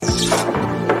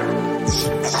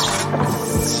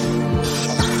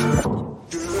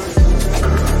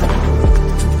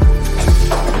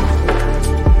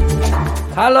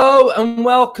Hello and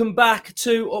welcome back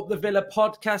to Up the Villa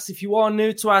podcast. If you are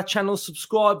new to our channel,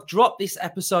 subscribe, drop this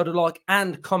episode a like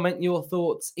and comment your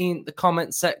thoughts in the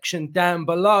comment section down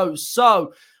below.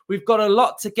 So we've got a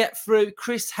lot to get through.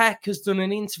 Chris Heck has done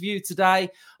an interview today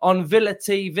on Villa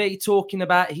TV talking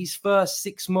about his first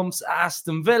 6 months at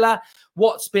Aston Villa,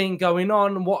 what's been going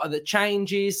on, what are the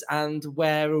changes and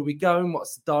where are we going,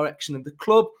 what's the direction of the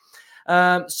club.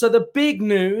 So the big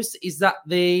news is that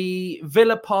the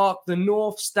Villa Park, the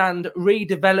North Stand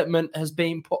redevelopment has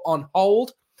been put on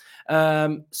hold.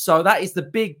 So that is the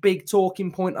big talking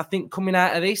point, I think, coming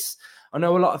out of this. I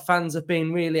know a lot of fans have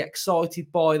been really excited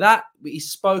by that. He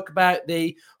spoke about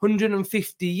the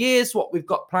 150 years, what we've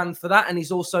got planned for that. And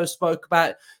he's also spoke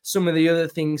about some of the other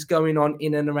things going on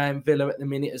in and around Villa at the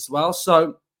minute as well.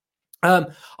 So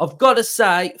I've got to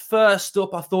say, first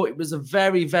up, I thought it was a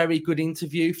very good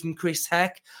interview from Chris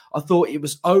Heck. I thought it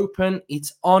was open,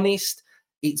 it's honest,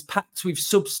 it's packed with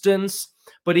substance,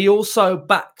 but he also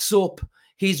backs up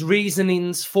his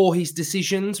reasonings for his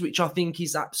decisions, which I think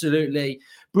is absolutely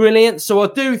brilliant. So I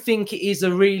do think it is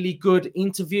a really good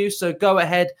interview. So go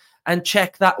ahead and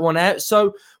check that one out.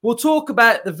 So we'll talk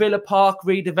about the Villa Park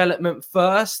redevelopment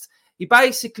first. He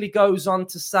basically goes on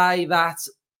to say that,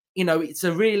 you know, it's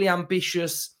a really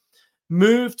ambitious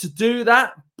move to do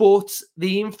that, but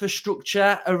the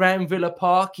infrastructure around Villa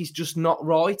Park is just not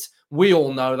right. We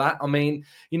all know that. I mean,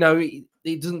 you know,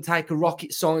 it doesn't take a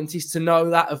rocket scientist to know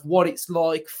that, of what it's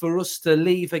like for us to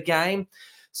leave a game.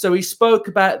 So he spoke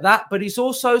about that, but he's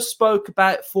also spoke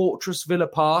about Fortress Villa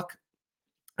Park,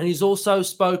 and he's also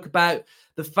spoke about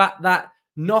the fact that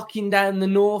knocking down the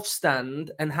North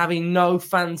Stand and having no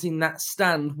fans in that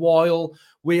stand while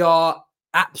we are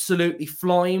absolutely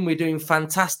flying, we're doing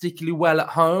fantastically well at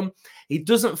home, it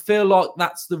doesn't feel like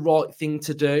that's the right thing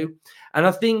to do. And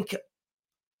I think,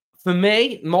 for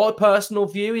me, my personal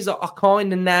view is I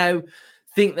kind of now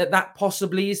think that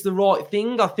possibly is the right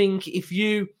thing. I think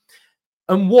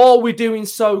and while we're doing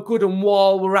so good and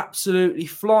while we're absolutely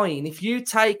flying, if you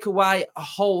take away a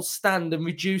whole stand and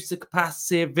reduce the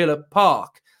capacity of Villa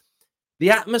Park,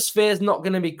 the atmosphere is not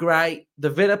going to be great. The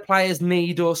Villa players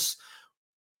need us.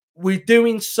 We're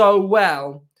doing so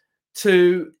well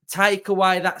to take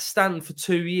away that stand for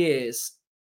 2 years.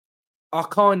 I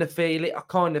kind of feel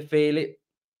it.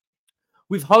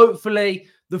 With hopefully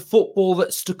the football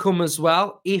that's to come as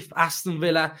well, if Aston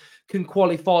Villa can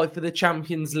qualify for the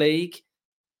Champions League,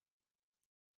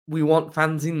 we want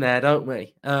fans in there, don't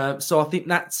we? So I think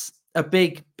that's a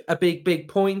big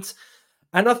point.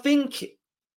 And I think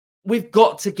we've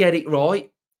got to get it right.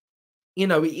 You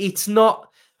know, it's not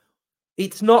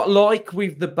like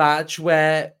with the badge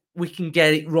where we can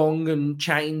get it wrong and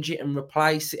change it and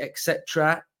replace it,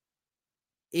 etc.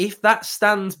 If that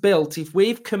stand's built, if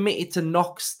we've committed to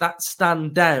knock that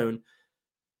stand down,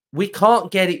 we can't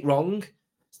get it wrong.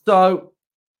 So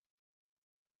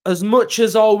as much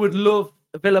as I would love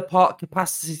Villa Park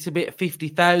capacity to be at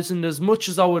 50,000, as much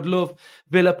as I would love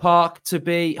Villa Park to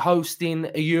be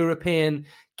hosting a European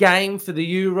game for the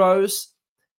Euros,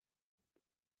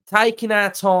 taking our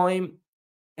time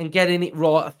and getting it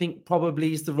right, I think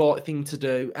probably is the right thing to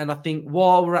do. And I think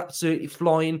while we're absolutely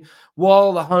flying,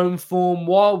 while the home form,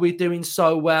 while we're doing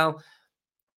so well,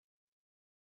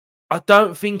 I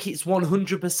don't think it's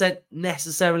 100%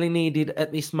 necessarily needed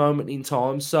at this moment in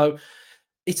time. So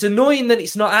it's annoying that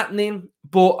it's not happening,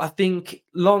 but I think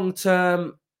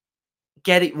long-term,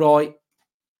 get it right,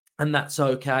 and that's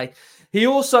okay. He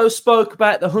also spoke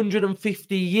about the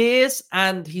 150 years,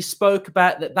 and he spoke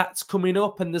about that's coming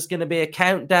up and there's going to be a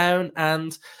countdown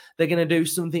and they're going to do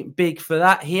something big for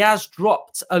that. He has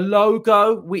dropped a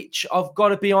logo, which I've got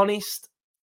to be honest,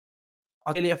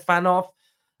 I'm really a fan of.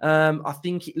 I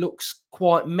think it looks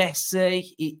quite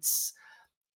messy.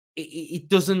 It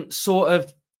doesn't sort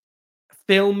of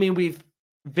fill me with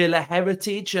Villa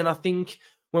heritage. And I think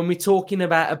when we're talking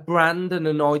about a brand and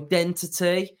an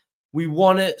identity, we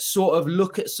want to sort of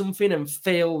look at something and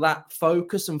feel that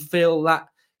focus and feel that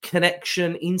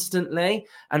connection instantly.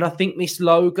 And I think this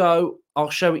logo, I'll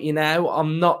show it you now,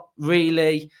 I'm not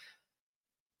really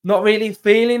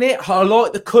feeling it. I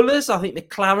like the colours. I think the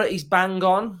clarity's bang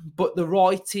on, but the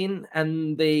writing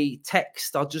and the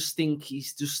text, I just think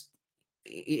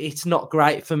it's not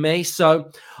great for me.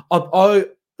 So I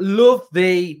love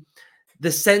the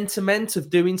sentiment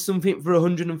of doing something for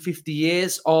 150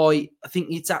 years. I think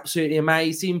it's absolutely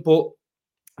amazing, but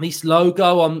this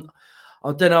logo,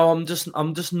 I don't know, I'm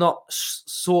just not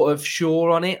sort of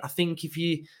sure on it. I think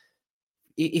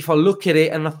if I look at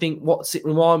it and I think, what's it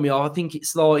remind me of? I think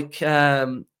it's like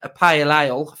a pale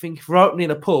ale. I think if we're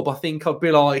opening a pub, I think I'd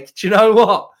be like, do you know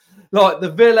what? Like the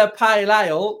Villa Pale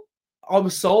Ale, I'm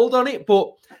sold on it.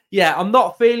 But yeah, I'm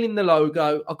not feeling the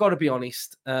logo. I've got to be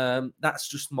honest. That's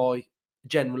just my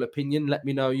general opinion. Let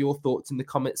me know your thoughts in the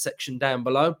comment section down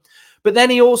below. But then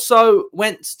he also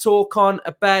went to talk on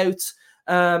about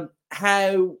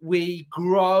how we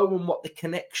grow and what the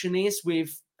connection is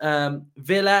with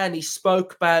Villa, and he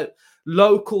spoke about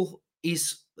local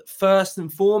is first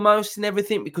and foremost in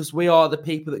everything, because we are the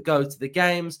people that go to the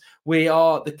games, we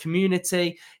are the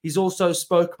community. He's also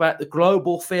spoke about the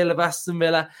global feel of Aston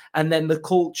Villa and then the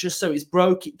culture. So he's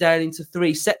broke it down into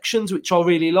 3 sections, which I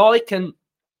really like. And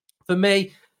for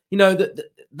me, you know,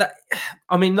 that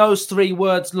I mean, those 3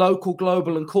 words, local,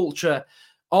 global, and culture,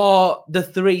 are the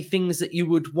 3 things that you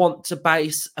would want to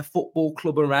base a football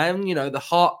club around. You know, the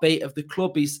heartbeat of the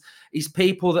club is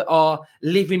people that are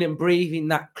living and breathing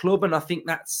that club, and I think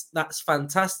that's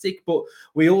fantastic. But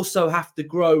we also have to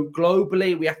grow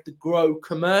globally, we have to grow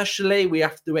commercially, we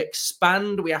have to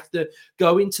expand, we have to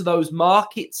go into those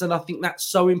markets, and I think that's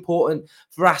so important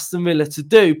for Aston Villa to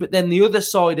do. But then the other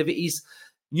side of it is,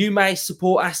 you may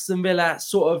support Aston Villa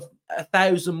sort of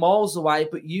 1,000 miles away,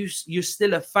 but you're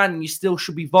still a fan. You still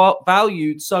should be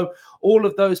valued. So all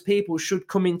of those people should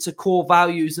come into core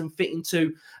values and fit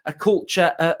into a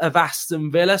culture of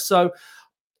Aston Villa. So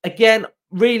again,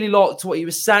 really liked what he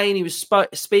was saying. He was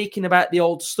speaking about the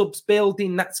old Stubbs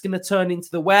building that's going to turn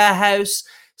into the warehouse.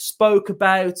 Spoke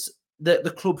about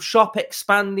the club shop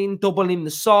expanding, doubling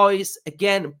the size.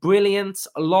 Again, brilliant.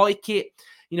 I like it.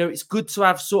 You know, it's good to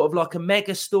have sort of like a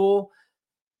mega store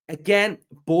again,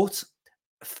 but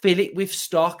fill it with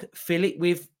stock, fill it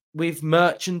with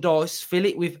merchandise, fill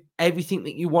it with everything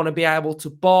that you want to be able to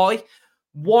buy.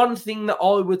 One thing that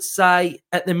I would say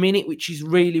at the minute, which is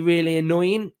really, really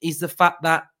annoying, is the fact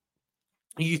that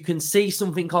you can see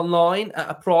something online at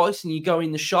a price and you go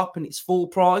in the shop and it's full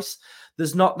price.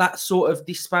 There's not that sort of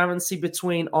disparity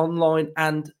between online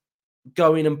and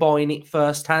going and buying it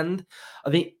firsthand. I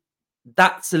think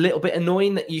that's a little bit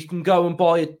annoying, that you can go and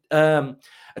buy a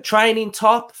training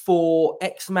top for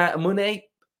X amount of money,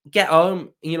 get home,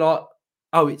 and you're like,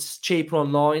 oh, it's cheaper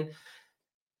online.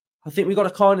 I think we've got to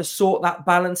kind of sort that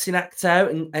balancing act out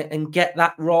and get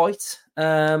that right.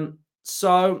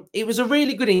 So it was a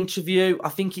really good interview. I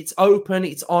think it's open,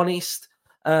 it's honest,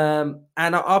 and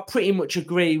I pretty much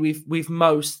agree with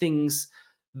most things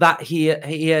that he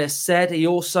has said. He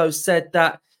also said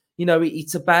that, you know,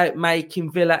 it's about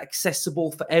making Villa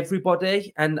accessible for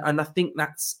everybody. And I think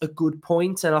that's a good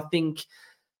point. And I think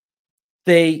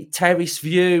the terrace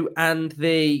view and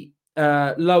the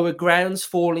lower grounds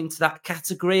fall into that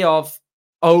category of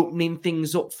opening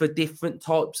things up for different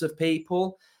types of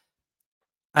people.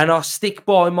 And I stick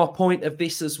by my point of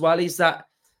this as well, is that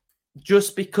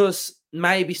just because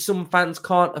maybe some fans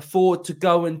can't afford to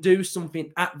go and do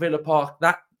something at Villa Park,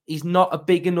 that is not a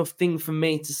big enough thing for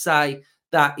me to say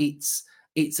that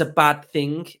it's a bad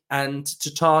thing and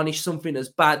to tarnish something as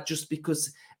bad just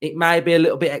because it may be a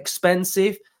little bit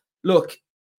expensive. Look,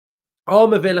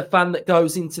 I'm a Villa fan that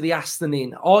goes into the Aston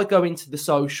Inn. I go into the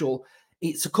Social.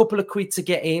 It's a couple of quid to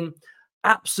get in.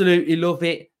 Absolutely love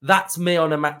it. That's me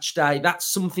on a match day. That's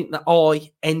something that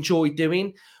I enjoy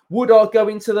doing. Would I go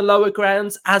into the lower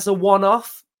grounds as a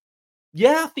one-off?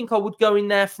 Yeah, I think I would go in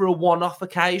there for a one-off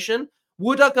occasion.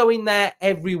 Would I go in there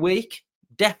every week?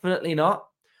 Definitely not.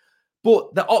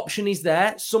 But the option is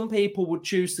there. Some people would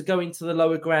choose to go into the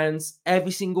lower grounds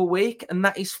every single week, and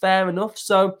that is fair enough.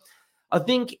 So I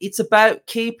think it's about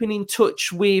keeping in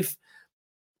touch with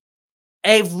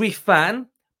every fan,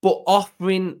 but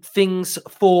offering things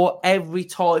for every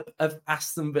type of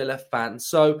Aston Villa fan.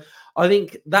 So I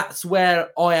think that's where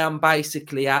I am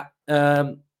basically at.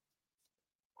 I'm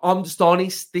just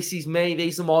honest. This is me.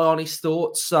 These are my honest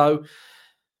thoughts. So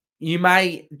you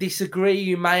may disagree,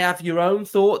 you may have your own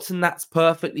thoughts, and that's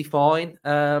perfectly fine.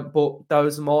 But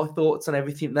those are my thoughts on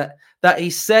everything that he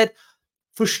said.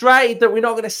 Frustrated that we're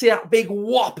not going to see that big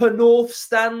whopper North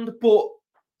stand, but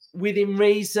within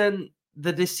reason,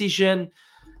 the decision,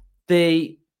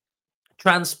 the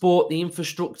transport, the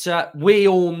infrastructure, we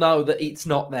all know that it's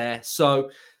not there. So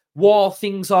while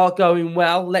things are going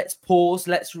well, let's pause,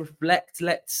 let's reflect,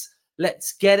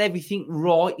 let's get everything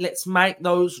right. Let's make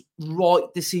those right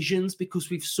decisions, because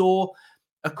we've saw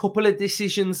a couple of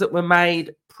decisions that were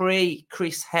made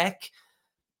pre-Chris Heck.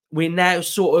 We're now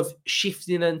sort of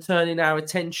shifting and turning our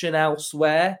attention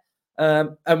elsewhere.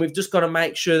 And we've just got to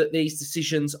make sure that these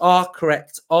decisions are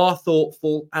correct, are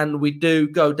thoughtful, and we do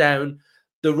go down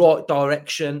the right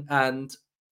direction. And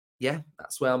yeah,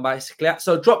 that's where I'm basically at.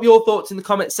 So drop your thoughts in the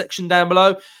comment section down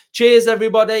below. Cheers,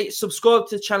 everybody. Subscribe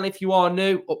to the channel if you are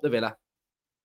new. Up the Villa.